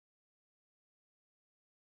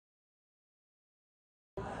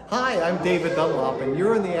Hi, I'm David Dunlop, and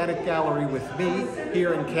you're in the Attic Gallery with me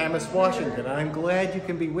here in Camas, Washington. I'm glad you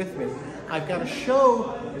can be with me. I've got a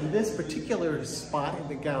show in this particular spot in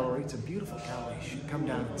the gallery. It's a beautiful gallery. You should come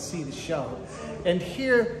down and see the show. And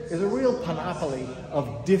here is a real panoply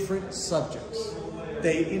of different subjects.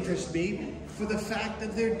 They interest me for the fact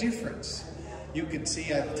of their difference. You can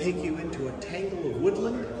see I take you into a tangle of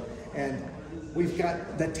woodland, and we've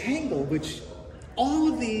got the tangle, which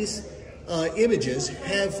all of these images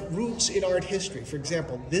have roots in art history. For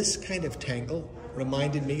example, this kind of tangle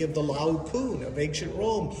reminded me of the Laocoon of ancient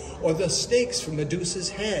Rome, or the snakes from Medusa's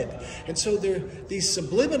head. And so there are these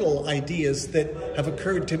subliminal ideas that have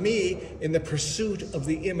occurred to me in the pursuit of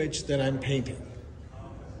the image that I'm painting.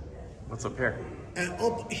 What's up here? And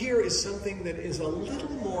up here is something that is a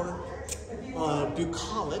little more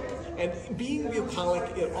bucolic, and being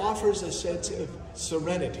bucolic, it offers a sense of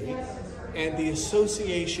serenity and the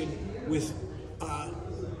association with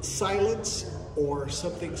silence or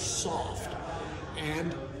something soft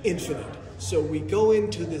and infinite. So we go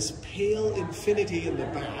into this pale infinity in the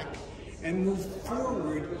back and move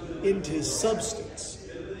forward into substance.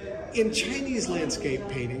 In Chinese landscape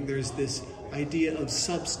painting, there's this idea of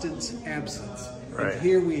substance absence. Right. And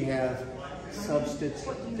here we have substance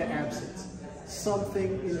to absence,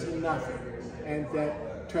 something into nothing. And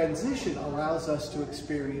that transition allows us to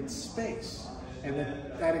experience space. And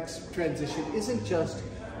that transition isn't just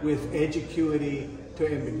with edgecuity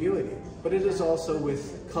to ambiguity, but it is also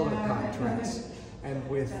with color contrast and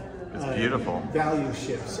with beautiful value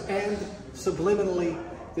shifts. And subliminally,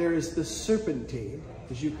 there is the serpentine,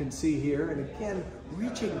 as you can see here, and again,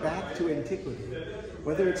 reaching back to antiquity,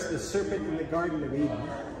 whether it's the serpent in the Garden of Eden,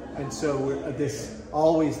 and so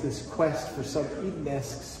always this quest for some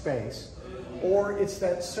Eden-esque space, or it's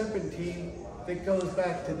that serpentine that goes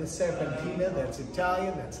back to the Serpentina, that's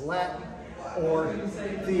Italian, that's Latin, or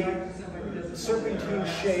the serpentine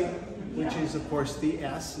shape, which is of course the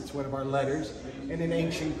S, it's one of our letters, and in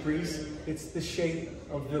ancient Greece, it's the shape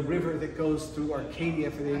of the river that goes through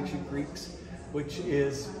Arcadia for the ancient Greeks, which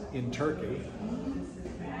is in Turkey.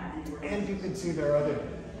 And you can see there are other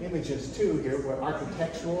images too here, where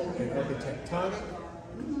architectural and architectonic,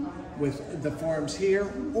 with the forms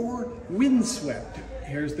here, or windswept.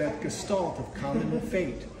 Here's that gestalt of common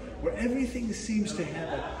fate, where everything seems to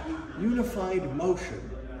have a unified motion,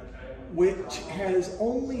 which has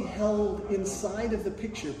only held inside of the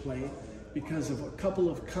picture plane because of a couple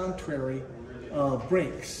of contrary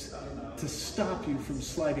breaks to stop you from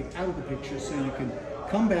sliding out of the picture, so you can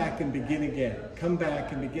come back and begin again, come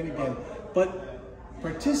back and begin again, but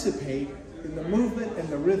participate in the movement and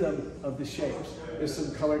the rhythm of the shapes. There's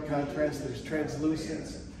some color contrast, there's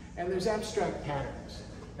translucence, and there's abstract patterns.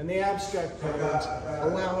 And the abstract patterns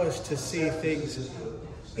allow us to see things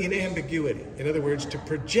in ambiguity. In other words, to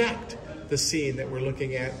project the scene that we're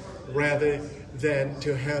looking at rather than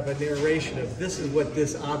to have a narration of this is what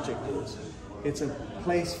this object is. It's a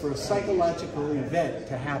place for a psychological event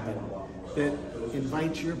to happen that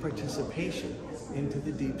invites your participation into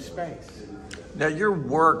the deep space. Now your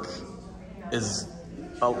work is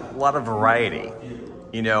a lot of variety.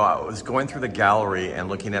 You know, I was going through the gallery and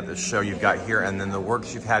looking at the show you've got here, and then the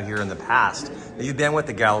works you've had here in the past. You've been with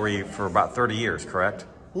the gallery for about 30 years, correct?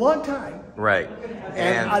 Long time. Right.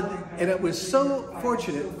 And it was so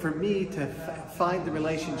fortunate for me to find the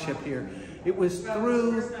relationship here. It was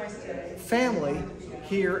through family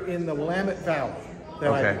here in the Willamette Valley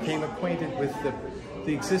that I became acquainted with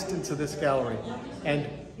the existence of this gallery. And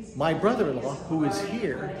my brother-in-law, who is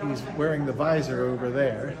here, he's wearing the visor over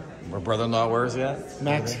there. My brother-in-law, where is he at?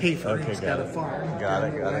 Max Hafer. Okay, He's got a farm. Got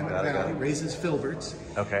it. He raises filberts.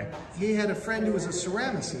 Okay. He had a friend who was a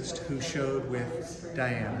ceramicist who showed with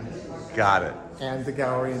Diana. Got it. And the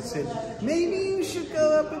gallery and said, maybe you should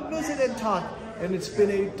go up and visit and talk. And it's been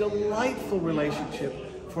a delightful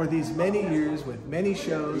relationship for these many years with many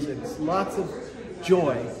shows, and it's lots of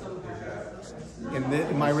joy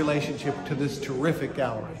in my relationship to this terrific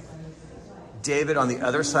gallery. David, on the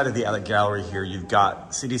other side of the Attic Gallery here, you've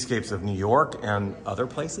got cityscapes of New York and other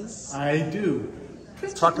places? I do.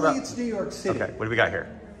 Principally, it's New York City. Okay, what do we got here?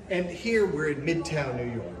 And here we're in Midtown,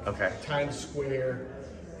 New York. Okay. Times Square,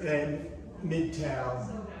 and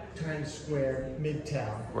Midtown, Times Square,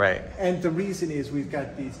 Midtown. Right. And the reason is we've got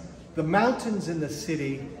the mountains in the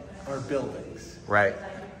city are buildings. Right.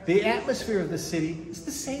 The atmosphere of the city is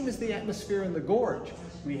the same as the atmosphere in the gorge.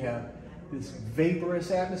 We have this vaporous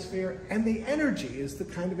atmosphere, and the energy is the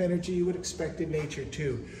kind of energy you would expect in nature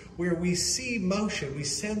too, where we see motion, we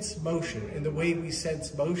sense motion, and the way we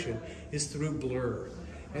sense motion is through blur.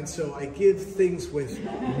 And so I give things with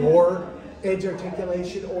more edge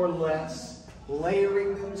articulation or less,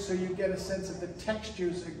 layering them so you get a sense of the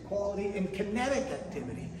textures and quality and kinetic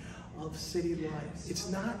activity of city life. It's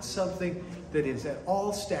not something that is at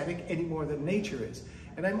all static any more than nature is.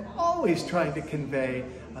 And I'm always trying to convey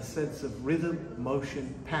a sense of rhythm,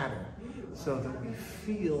 motion, pattern, so that we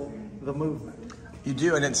feel the movement. You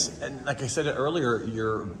do, and like I said earlier,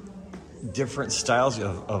 your different styles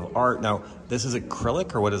of art. Now, this is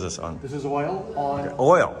acrylic, or what is this on? This is oil on... Okay.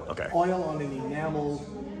 Oil, okay. Oil on an enamel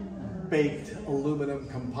baked aluminum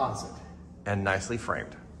composite. And nicely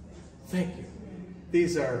framed. Thank you.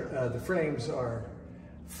 These are, the frames are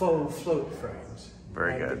faux float frames.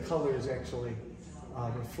 Very good. The colors actually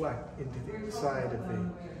reflect into the side of the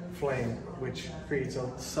flame, which creates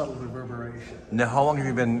a subtle reverberation. Now, how long have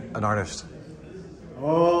you been an artist?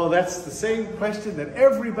 Oh, that's the same question that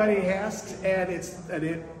everybody asks, and it's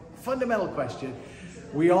a fundamental question.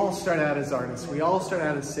 We all start out as artists, we all start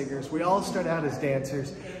out as singers, we all start out as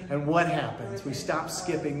dancers, and what happens? We stop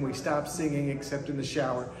skipping, we stop singing, except in the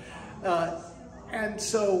shower. And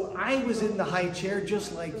so I was in the high chair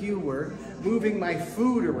just like you were, moving my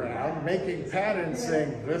food around, making patterns,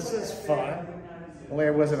 saying, this is fun. Only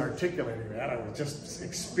I wasn't articulating that, I was just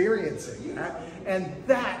experiencing that. And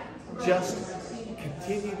that just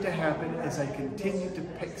continued to happen as I continued to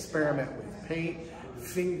experiment with paint,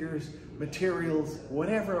 fingers, materials,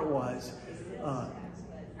 whatever it was,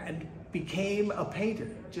 and became a painter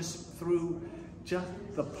just through just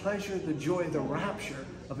the pleasure, the joy, the rapture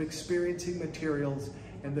of experiencing materials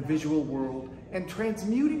and the visual world and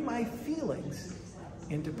transmuting my feelings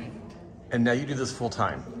into paint. And now you do this full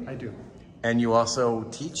time? I do. And you also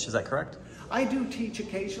teach, is that correct? I do teach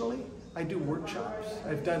occasionally. I do workshops.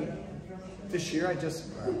 I've done, this year, I just,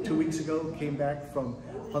 2 weeks ago, came back from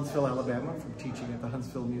Huntsville, Alabama, from teaching at the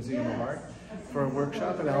Huntsville Museum of Art for a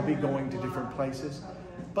workshop, and I'll be going to different places.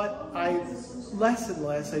 But less and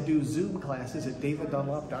less, I do Zoom classes at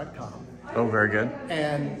daviddunlop.com. Oh, very good.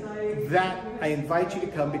 And that, I invite you to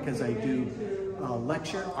come because I do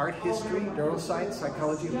lecture, art history, neuroscience,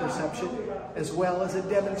 psychology and perception, as well as a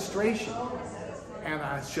demonstration. And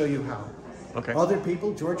I'll show you how. Okay. Other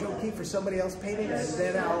people, George O'Keeffe or somebody else painting, and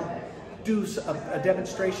then I'll do a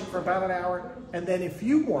demonstration for about an hour. And then if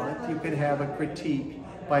you want, you can have a critique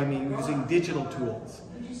by me using digital tools.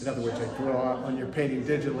 In other words, I draw on your painting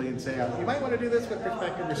digitally and say, you might want to do this with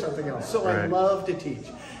perspective or something else. So right. I love to teach.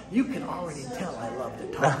 You can already tell I love to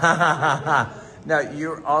talk. Now,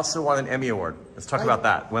 you also won an Emmy Award. Let's talk about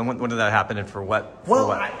that. When did that happen and for what?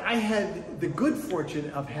 Well, I had the good fortune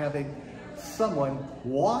of having someone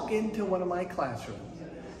walk into one of my classrooms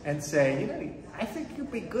and say, you know, I think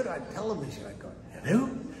you'd be good on television. I go, you know?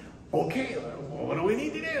 Okay, well, what do we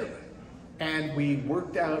need to do? And we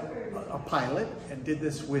worked out a pilot and did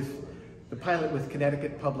this with the pilot with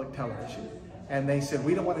Connecticut Public Television. And they said,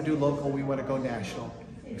 we don't want to do local, we want to go national.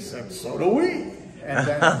 We said, so do we.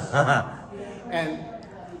 And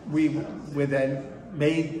we then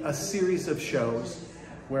made a series of shows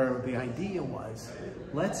where the idea was,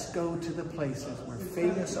 let's go to the places where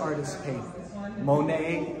famous artists painted.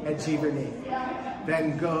 Monet at Giverny.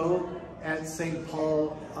 Then go at St.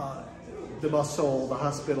 Paul de Massol, the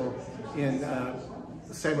hospital in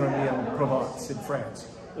Saint-Rémy, Provence in France.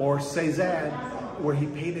 Or Cézanne, where he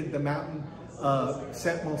painted the mountain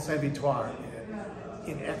Mont-Saint-Victoire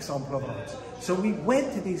in Aix-en-Provence. So we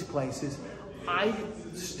went to these places. I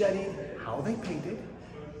studied how they painted,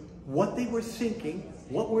 what they were thinking,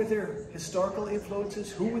 what were their historical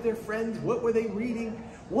influences, who were their friends, what were they reading,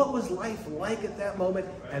 what was life like at that moment,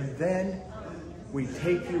 and then we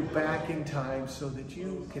take you back in time so that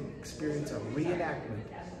you can experience a reenactment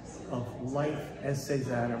of life as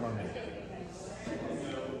Cézanne or Monet.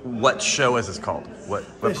 What show is this called? What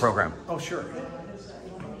program? Oh, sure.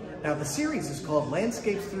 Now, the series is called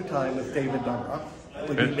Landscapes Through Time with David Dunlop.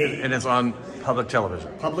 And it's on public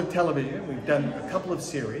television. Public television. We've done a couple of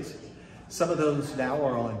series. Some of those now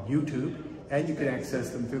are on YouTube, and you can access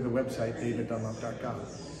them through the website, daviddunlop.com.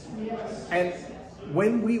 And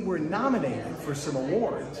when we were nominated for some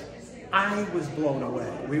awards, I was blown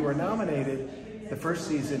away. We were nominated the first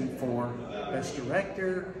season for Best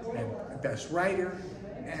Director and Best Writer,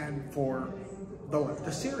 and for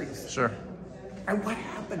the series. Sure. And what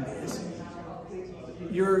happened is,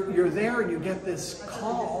 you're there and you get this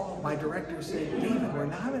call. My director said, David, we're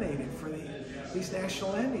nominated for these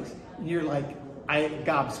national Emmys. And you're like, I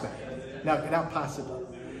gobsmacked. Not possible.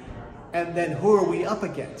 And then who are we up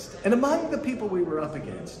against? And among the people we were up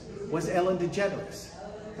against was Ellen DeGeneres.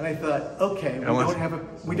 And I thought, okay, we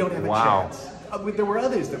don't have a chance. There were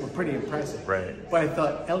others that were pretty impressive. Right. But I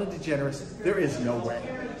thought, Ellen DeGeneres, there is no way.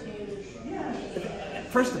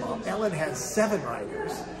 First of all, Ellen has 7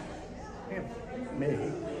 writers. him,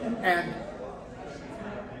 me, and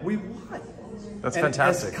we won. That's and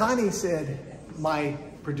fantastic. As Connie said, my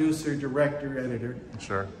producer, director, editor,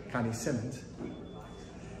 Sure. Connie Simmons,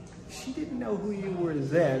 she didn't know who you were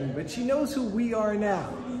then, but she knows who we are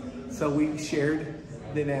now. So we shared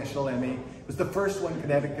the National Emmy. It was the first one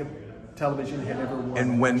Connecticut television had ever won.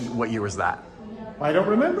 And what year was that? I don't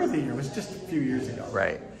remember the year. It was just a few years ago.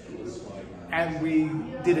 Right. And we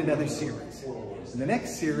did another series. In the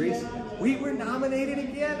next series, we were nominated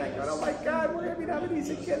again. I thought, oh my God, we're going to be nominees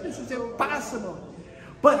again. This is impossible.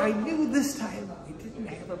 But I knew this time we didn't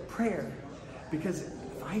have a prayer, because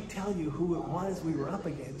if I tell you who it was we were up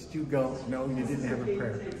against, you go, no, you didn't have a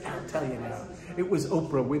prayer. I'll tell you now. It was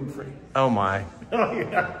Oprah Winfrey. Oh my. Oh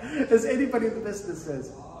yeah. As anybody in the business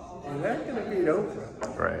says, you're not going to beat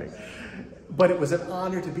Oprah. Right. But it was an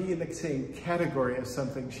honor to be in the same category as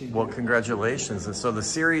something she did. Well, congratulations. And so the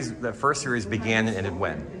series, that first series began and ended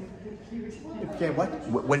when? It began what?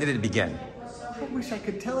 When did it begin? I wish I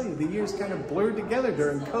could tell you. The years kind of blurred together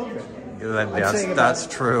during COVID. That's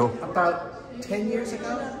true. About 10 years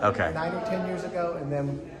ago. Okay. 9 or 10 years ago. And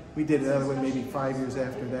then we did another one maybe 5 years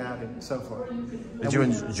after that and so forth. Did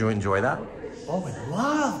you enjoy that? Oh, I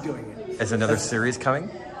love doing it. Is another series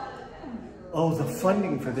coming? Oh, the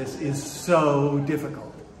funding for this is so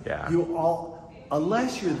difficult. Yeah.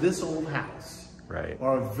 Unless you're this old house, right,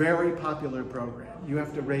 or a very popular program, you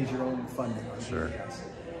have to raise your own funding on sure. PBS.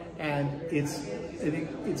 And it's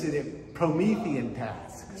a Promethean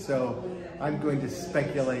task. So I'm going to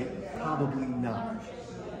speculate probably not.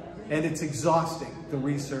 And it's exhausting, the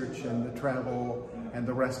research and the travel and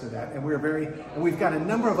the rest of that. And we've got a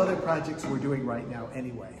number of other projects we're doing right now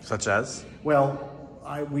anyway. Such as? Well,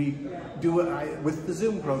 with the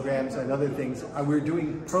Zoom programs and other things, we're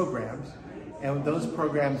doing programs, and those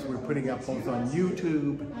programs we're putting up both on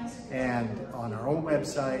YouTube and on our own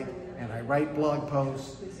website, and I write blog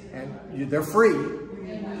posts, and they're free,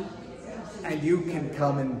 and you can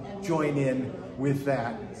come and join in with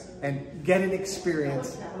that and get an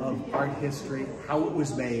experience of art history, how it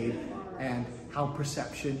was made, and how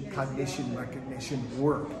perception, cognition, recognition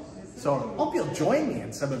work. So I hope you'll join me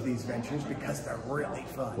in some of these ventures because they're really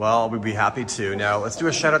fun. Well, we'd be happy to. Now, let's do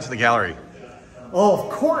a shout out to the gallery. Oh,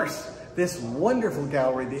 of course. This wonderful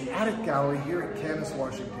gallery, the Attic Gallery here at Camas,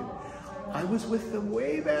 Washington. I was with them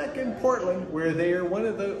way back in Portland, where they are one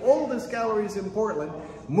of the oldest galleries in Portland.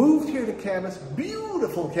 Moved here to Camas,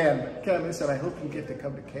 beautiful Camas, and I hope you get to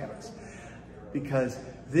come to Camas. Because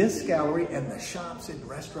this gallery and the shops and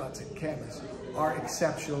restaurants in Camas are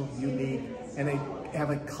exceptional, unique, and they have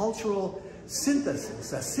a cultural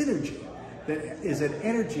synthesis, a synergy, that is an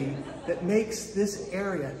energy that makes this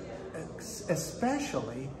area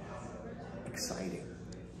especially exciting.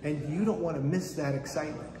 And you don't want to miss that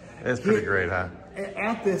excitement. It's pretty great, huh?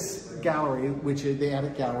 At this gallery, which is the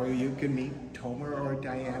Attic Gallery, you can meet Tomer or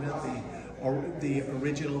Diana, the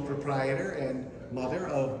original proprietor and mother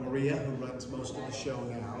of Maria, who runs most of the show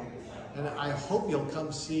now. And I hope you'll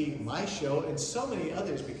come see my show and so many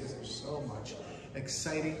others, because there's so much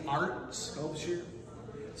exciting art, sculpture,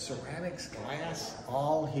 ceramics, glass,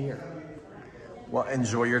 all here. Well,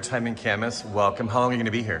 enjoy your time in Camas. Welcome. How long are you going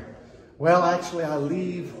to be here? Well, actually, I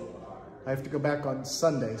leave. I have to go back on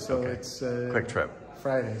Sunday, so okay. It's quick trip.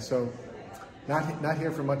 Friday, so not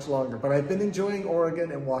here for much longer. But I've been enjoying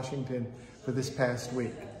Oregon and Washington for this past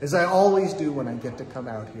week, as I always do when I get to come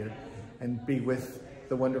out here and be with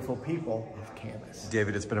the wonderful people of Camas.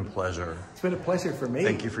 David, it's been a pleasure. It's been a pleasure for me.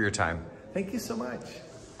 Thank you for your time. Thank you so much.